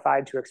genetically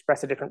modified to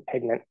express a different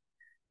pigment.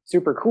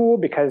 Super cool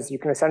because you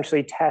can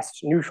essentially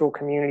test neutral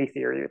community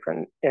theory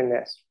in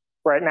this.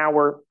 Right now,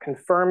 we're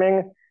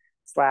confirming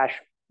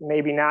 /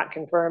 maybe not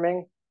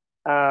confirming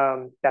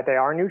that they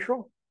are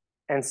neutral.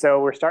 And so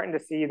we're starting to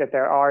see that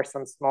there are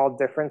some small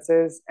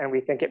differences, and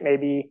we think it may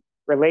be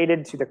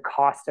related to the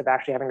cost of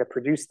actually having to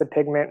produce the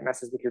pigment,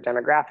 messes with your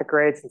demographic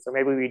rates. And so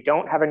maybe we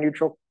don't have a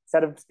neutral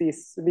set of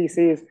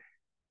species.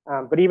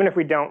 But even if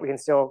we don't, we can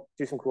still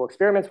do some cool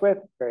experiments with.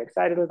 Very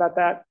excited about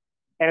that.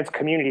 And it's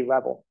community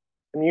level,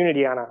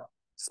 community on a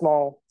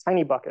small,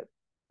 tiny bucket.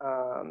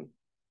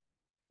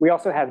 We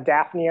also have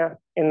Daphnia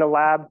in the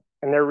lab,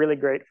 and they're really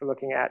great for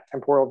looking at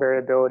temporal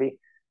variability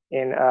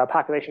in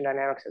population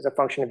dynamics as a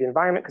function of the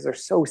environment because they're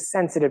so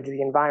sensitive to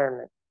the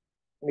environment.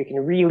 And we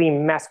can really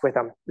mess with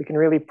them. We can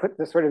really put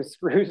the sort of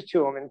screws to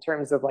them in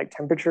terms of like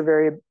temperature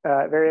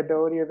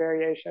variability or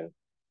variation.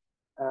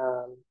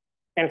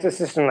 And it's a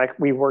system like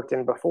we worked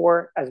in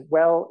before as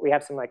well. We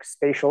have some like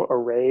spatial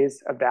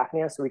arrays of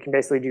Daphnia. So we can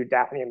basically do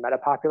Daphnia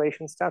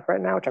metapopulation stuff right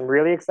now, which I'm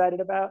really excited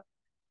about.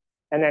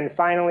 And then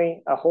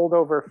finally, a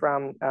holdover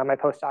from my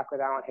postdoc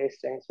with Alan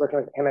Hastings, working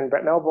with him and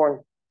Brett Melbourne,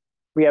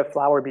 We have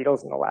flower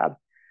beetles in the lab.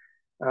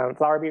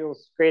 Flower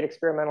beetles, great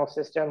experimental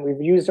system.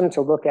 We've used them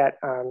to look at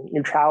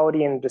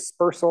neutrality and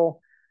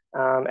dispersal,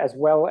 as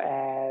well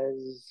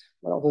as,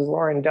 what else has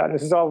Lauren done?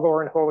 This is all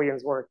Lauren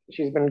Holian's work.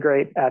 She's been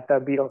great at the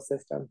beetle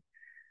system.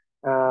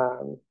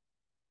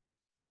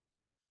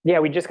 Yeah,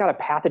 we just got a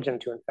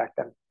pathogen to infect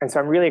them. And so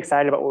I'm really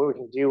excited about what we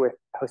can do with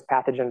host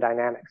pathogen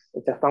dynamics.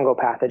 It's a fungal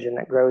pathogen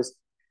that grows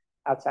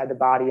outside the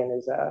body and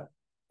is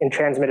and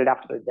transmitted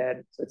after they're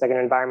dead. So it's like an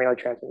environmentally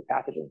transmitted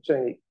pathogen. It's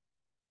really neat.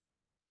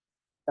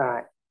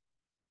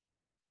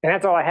 And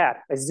that's all I had.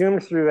 I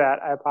zoomed through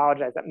that. I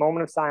apologize. That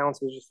moment of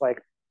silence was just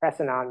like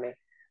pressing on me.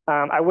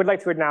 I would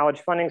like to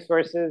acknowledge funding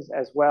sources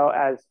as well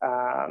as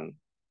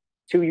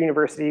 2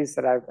 universities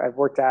that I've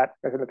worked at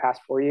over the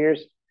past 4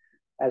 years,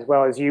 as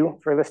well as you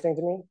for listening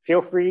to me.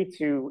 Feel free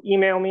to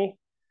email me,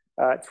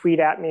 tweet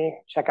at me,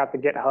 check out the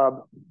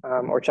GitHub,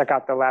 or check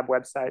out the lab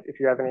website if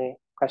you have any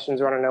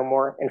questions or want to know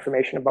more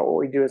information about what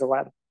we do as a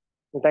lab.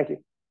 And thank you.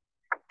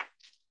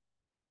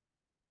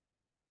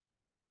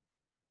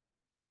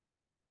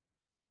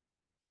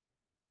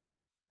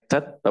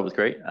 Ted, that was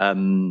great.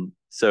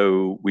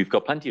 So we've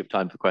got plenty of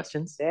time for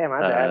questions. Yeah,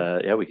 my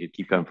bad. Yeah, we could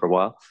keep going for a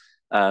while.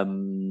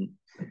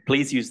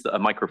 Please use a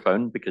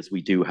microphone because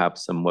we do have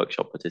some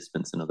workshop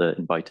participants and other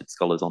invited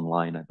scholars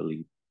online, I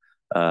believe.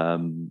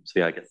 So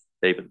yeah, I guess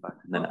David back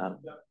and then Adam.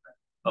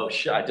 Oh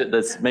shit,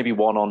 there's maybe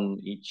one on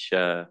each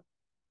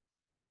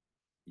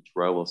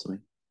row or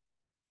something.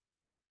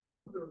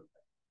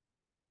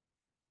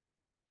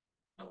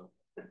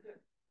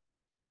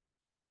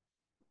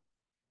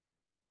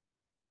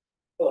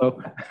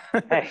 Hello.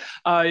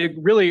 Hey.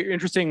 Really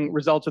interesting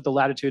results with the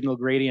latitudinal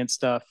gradient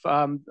stuff.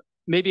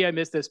 Maybe I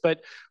missed this,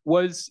 but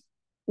was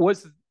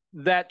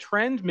that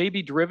trend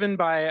maybe driven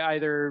by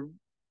either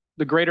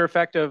the greater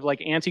effect of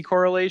like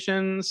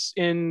anti-correlations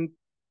in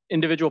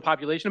individual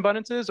population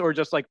abundances or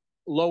just like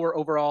lower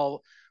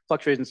overall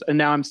fluctuations? And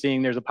now I'm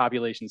seeing there's a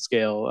population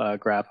scale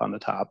graph on the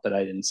top that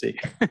I didn't see.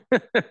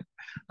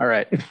 All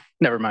right,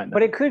 never mind.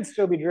 But it could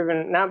still be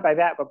driven not by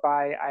that, but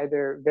by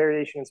either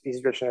variation in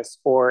species richness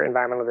or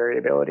environmental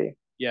variability.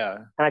 Yeah.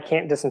 And I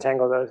can't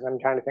disentangle those. And I'm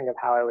trying to think of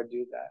how I would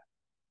do that.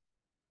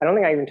 I don't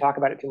think I even talk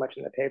about it too much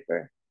in the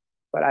paper,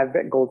 but I've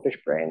got goldfish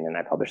brain and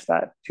I published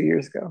that 2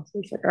 years ago. So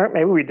it's like, all right,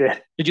 maybe we did.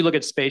 Did you look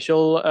at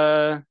spatial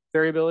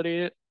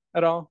variability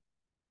at all?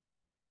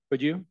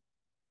 Would you? Do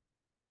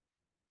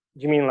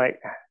you mean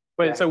like?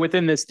 But yeah. So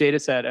within this data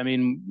set, I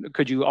mean,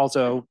 could you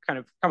also kind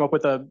of come up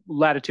with a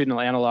latitudinal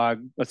analog,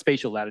 a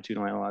spatial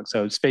latitudinal analog?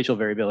 So spatial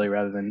variability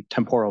rather than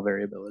temporal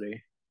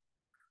variability.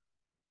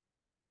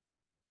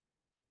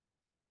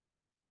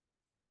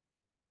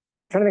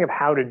 I'm trying to think of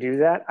how to do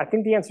that. I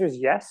think the answer is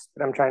yes,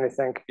 but I'm trying to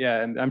think.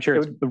 Yeah, and I'm sure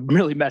it's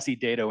really messy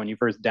data when you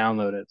first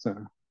download it. So.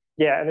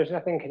 Yeah, and there's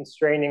nothing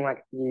constraining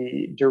like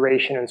the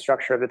duration and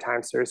structure of the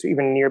time series. So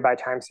even nearby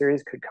time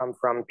series could come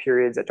from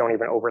periods that don't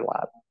even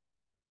overlap.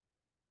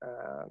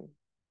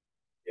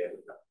 Yeah.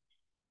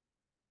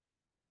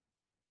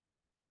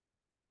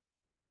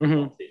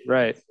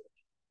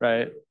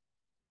 Right.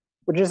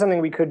 Which is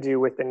something we could do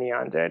with the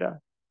neon data.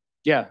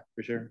 Yeah,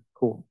 for sure.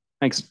 Cool.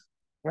 Thanks.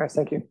 All right,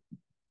 thank you.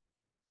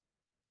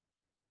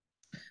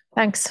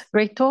 Thanks.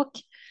 Great talk.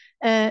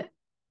 I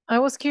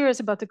was curious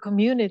about the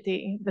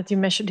community that you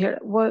mentioned here.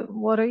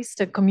 What is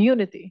the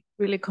community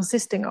really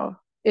consisting of?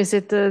 Is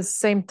it the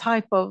same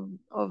type of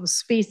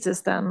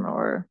species then,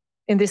 or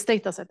in this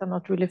data set? I'm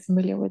not really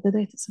familiar with the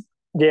data set.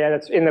 Yeah,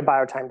 that's in the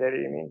biotime data,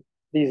 you mean?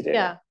 These data.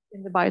 Yeah,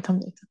 in the biotime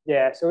data.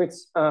 Yeah, so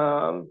it's, here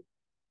I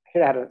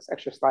had an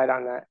extra slide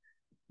on that.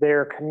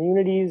 There are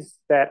communities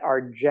that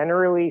are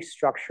generally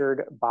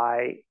structured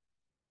by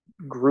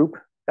group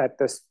that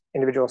this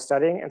individual is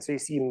studying. And so you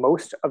see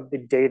most of the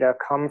data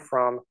come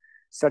from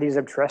studies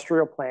of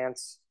terrestrial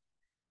plants.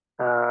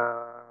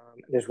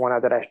 There's one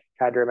that I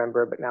tried to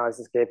remember, but now it's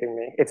escaping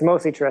me. It's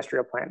mostly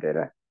terrestrial plant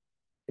data,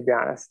 to be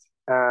honest.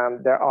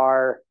 There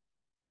are,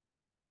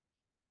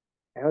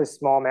 I know there's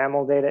small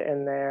mammal data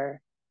in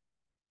there,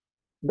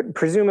 but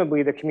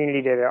presumably the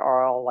community data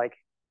are all like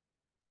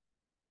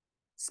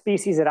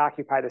species that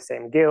occupy the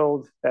same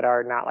guild that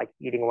are not like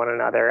eating one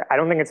another. I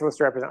don't think it's supposed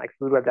to represent like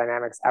food web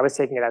dynamics. I was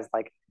taking it as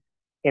like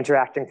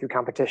interacting through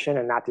competition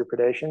and not through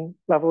predation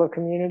level of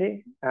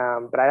community.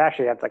 But I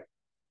actually have to like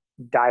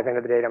dive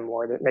into the data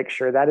more to make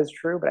sure that is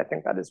true, but I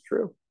think that is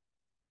true.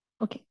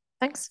 Okay,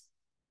 thanks.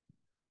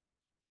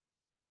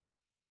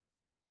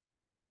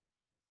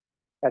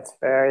 That's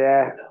fair,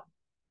 yeah.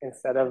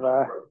 Instead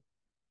of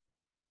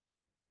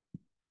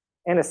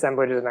and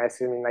assemblage is nice.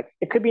 I mean, like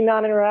it could be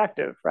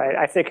non-interactive, right?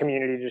 I say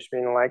community just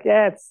meaning like,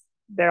 yeah,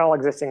 they're all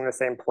existing in the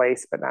same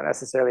place, but not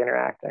necessarily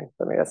interacting.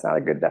 For me, that's not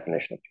a good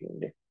definition of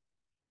community.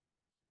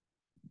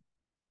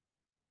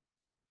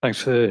 Thanks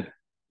for the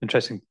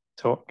interesting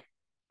talk.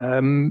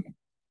 I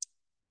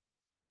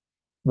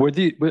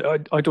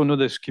don't know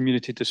this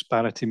community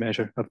disparity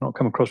measure. I've not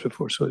come across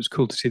before, so it's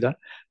cool to see that.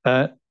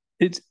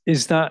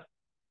 Is that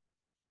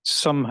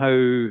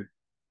somehow,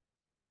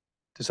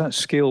 does that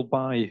scale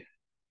by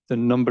the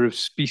number of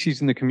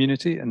species in the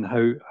community, and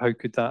how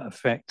could that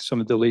affect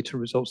some of the later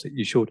results that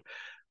you showed,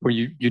 where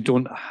you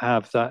don't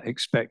have that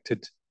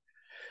expected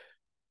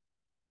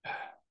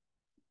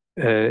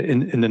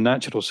in the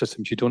natural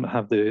systems, you don't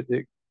have the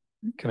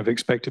kind of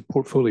expected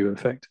portfolio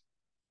effect.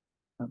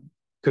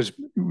 Because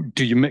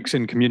do you mix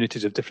in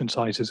communities of different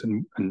sizes,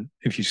 and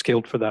if you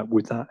scaled for that,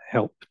 would that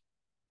help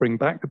bring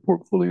back the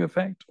portfolio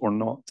effect or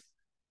not?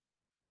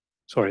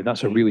 Sorry,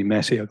 that's a really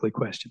messy, ugly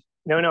question.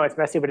 No, it's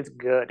messy, but it's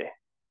good.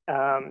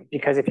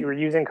 Because if you were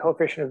using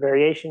coefficient of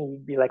variation,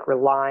 you'd be like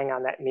relying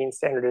on that mean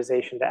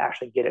standardization to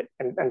actually get it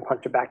and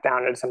punch it back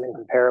down into something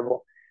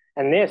comparable.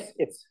 And this,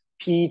 it's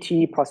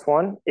PT plus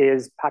 1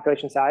 is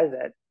population size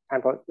at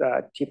time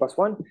t plus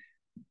 1.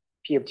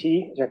 P of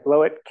t is right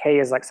below it. K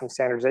is like some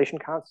standardization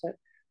constant.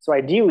 So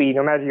ideally,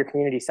 no matter your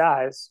community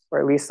size, or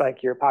at least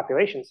like your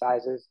population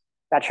sizes,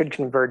 that should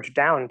converge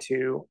down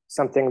to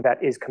something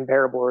that is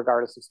comparable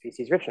regardless of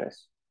species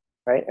richness,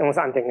 right? Unless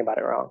I'm thinking about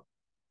it wrong.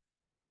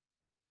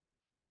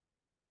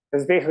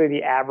 It's basically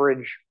the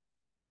average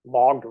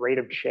logged rate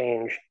of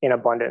change in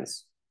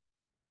abundance.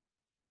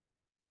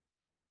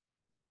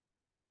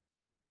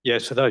 Yeah,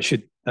 so that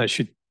should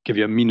give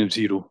you a mean of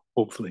 0,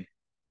 hopefully.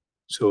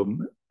 So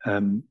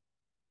yeah,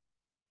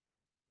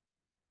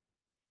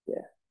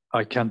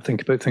 I can't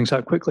think about things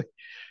that quickly.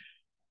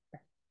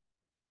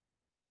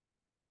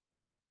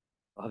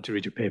 I'll have to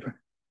read your paper.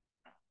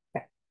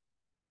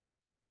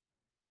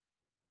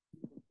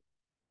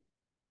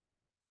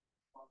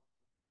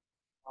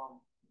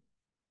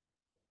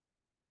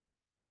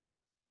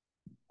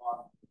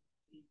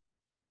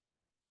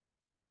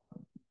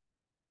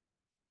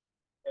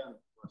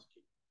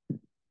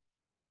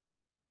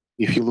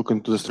 If you look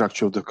into the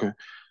structure of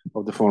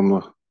the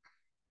formula.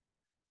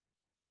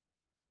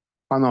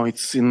 Oh no,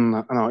 it's in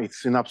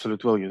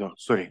absolute value though.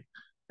 Sorry.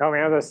 Oh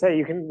man, I was gonna say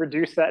you can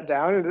reduce that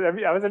down.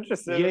 I was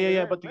interested.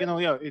 Yeah, but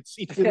it's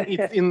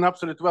in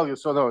absolute value,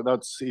 so no,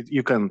 that's it,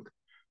 you can't.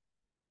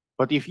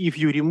 But if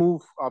you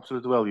remove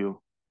absolute value,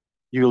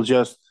 you will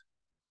just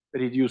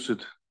reduce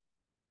it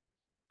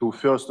to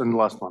first and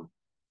last one.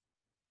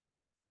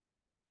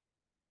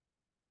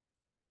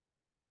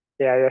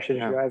 Yeah, I should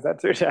realize that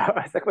too.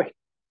 I was like, wait.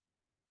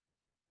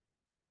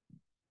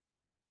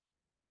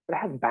 But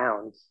it has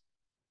bounds.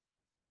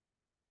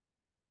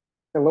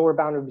 The lower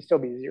bound would still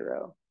be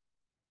 0.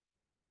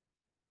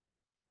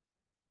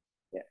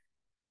 Yeah.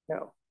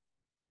 No.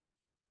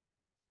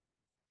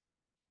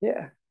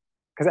 Yeah.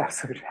 Because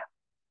absolute.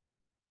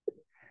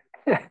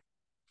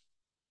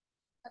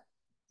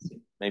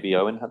 Maybe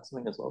Owen had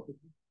something as well.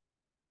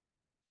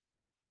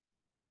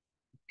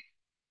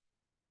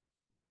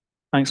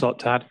 Thanks a lot,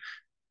 Tad.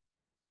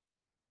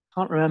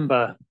 Can't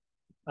remember.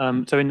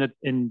 So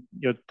in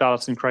your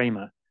Dallas and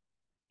Kramer,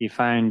 you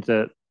found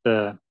that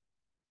the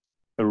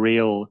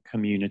real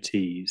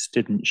communities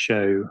didn't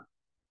show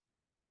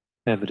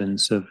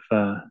evidence of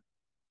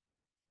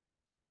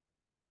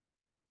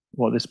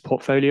what this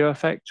portfolio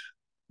effect.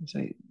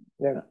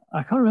 Yeah.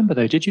 I can't remember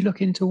though. Did you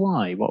look into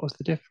why? What was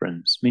the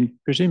difference? I mean,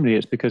 presumably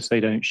it's because they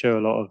don't show a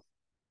lot of.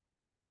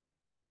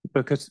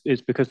 Because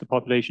the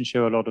population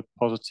show a lot of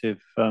positive,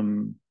 a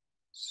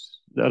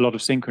lot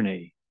of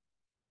synchrony.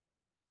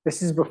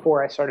 This is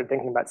before I started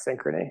thinking about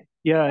synchrony.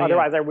 Yeah.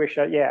 Otherwise, I wish,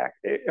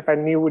 if I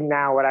knew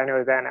now what I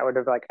know then, I would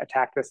have like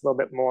attacked this a little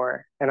bit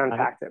more and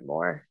unpacked it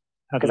more.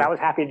 Because I was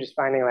happy just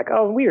finding like,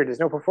 oh, weird,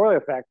 there's no portfolio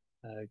effect.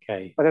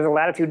 Okay. But there's a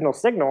latitudinal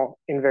signal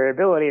in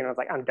variability, and I was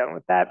like, I'm done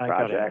with that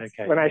project.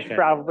 Okay. When I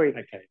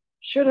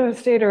should have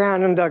stayed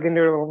around and dug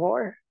into it a little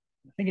more.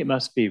 I think it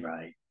must be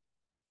right.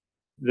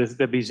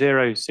 There'd be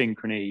zero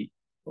synchrony,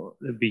 or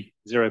there'd be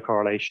zero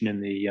correlation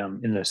in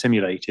the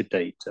simulated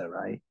data,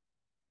 right?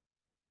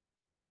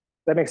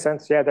 That makes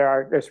sense. Yeah,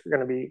 there's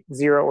going to be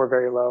 0 or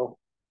very low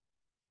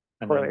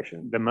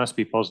correlation. There must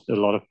be a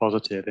lot of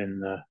positive in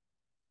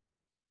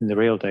the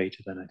real data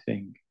then, I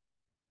think.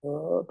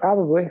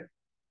 Probably.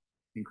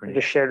 Synchrony.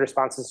 Just shared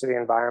responses to the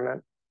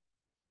environment.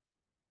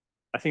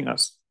 I think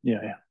that's,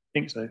 I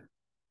think so.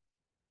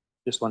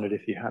 Just wondered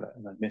if you had it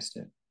and I missed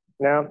it.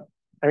 No,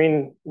 I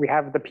mean, we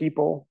have the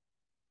people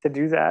to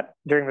do that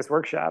during this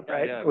workshop,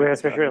 right? Yeah,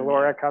 especially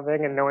Laura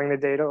coming and knowing the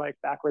data like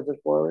backwards and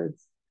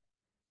forwards.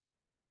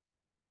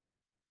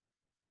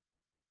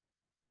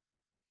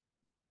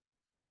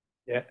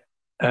 Yeah.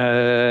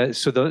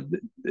 So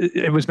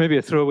it was maybe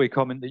a throwaway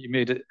comment that you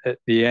made at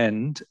the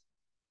end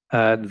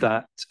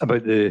that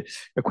about a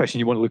question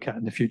you want to look at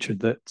in the future,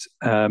 that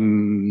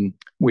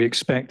we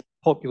expect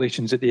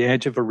populations at the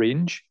edge of a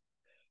range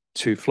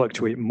to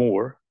fluctuate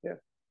more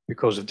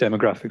because of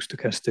demographic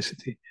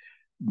stochasticity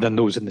than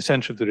those in the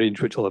center of the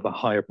range, which will have a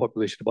higher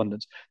population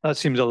abundance. That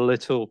seems a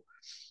little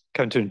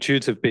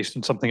counterintuitive based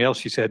on something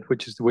else you said,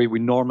 which is the way we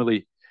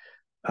normally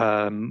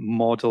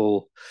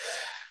model,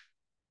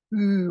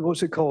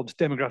 what's it called?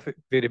 Demographic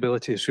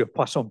variability is through a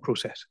Poisson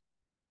process,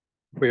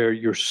 where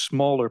your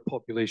smaller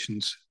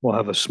populations will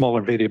have a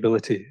smaller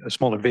variability, a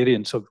smaller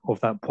variance of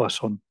that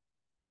Poisson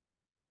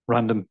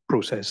random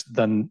process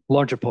than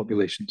larger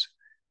populations.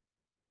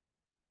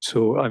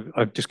 So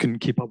I just couldn't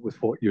keep up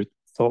with what your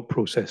thought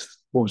process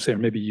was there.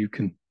 Maybe you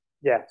can.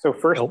 Yeah, so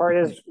first help. part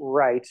is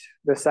right.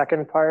 The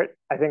second part,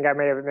 I think I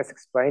may have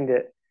misexplained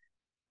it.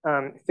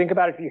 Think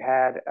about if you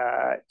had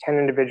 10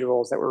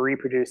 individuals that were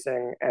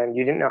reproducing and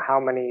you didn't know how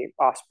many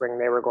offspring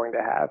they were going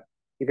to have.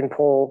 You can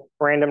pull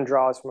random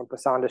draws from a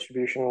Poisson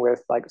distribution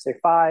with, like, say,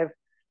 5.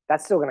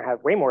 That's still going to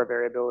have way more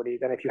variability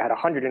than if you had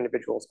 100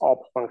 individuals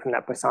all pulling from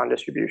that Poisson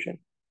distribution.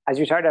 As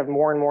you start to have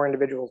more and more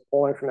individuals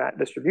pulling from that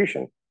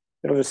distribution,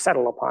 it'll just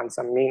settle upon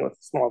some mean with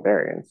small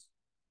variance.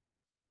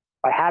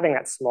 By having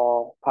that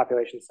small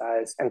population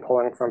size and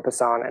pulling from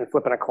Poisson and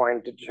flipping a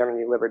coin to determine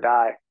you live or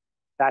die,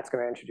 that's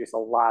going to introduce a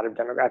lot of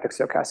demographic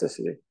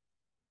stochasticity.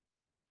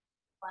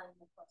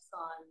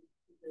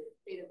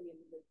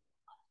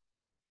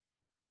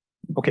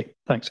 Okay,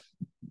 thanks.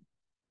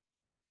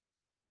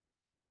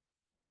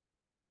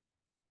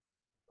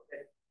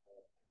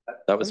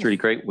 That was really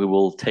great. We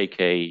will take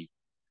a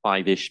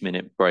 5-ish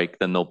minute break.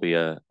 Then there'll be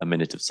a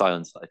minute of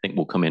silence. I think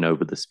we'll come in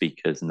over the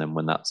speakers. And then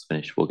when that's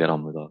finished, we'll get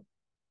on with our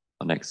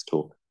next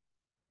talk.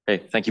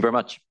 Okay, thank you very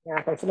much.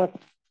 Yeah, thanks a lot.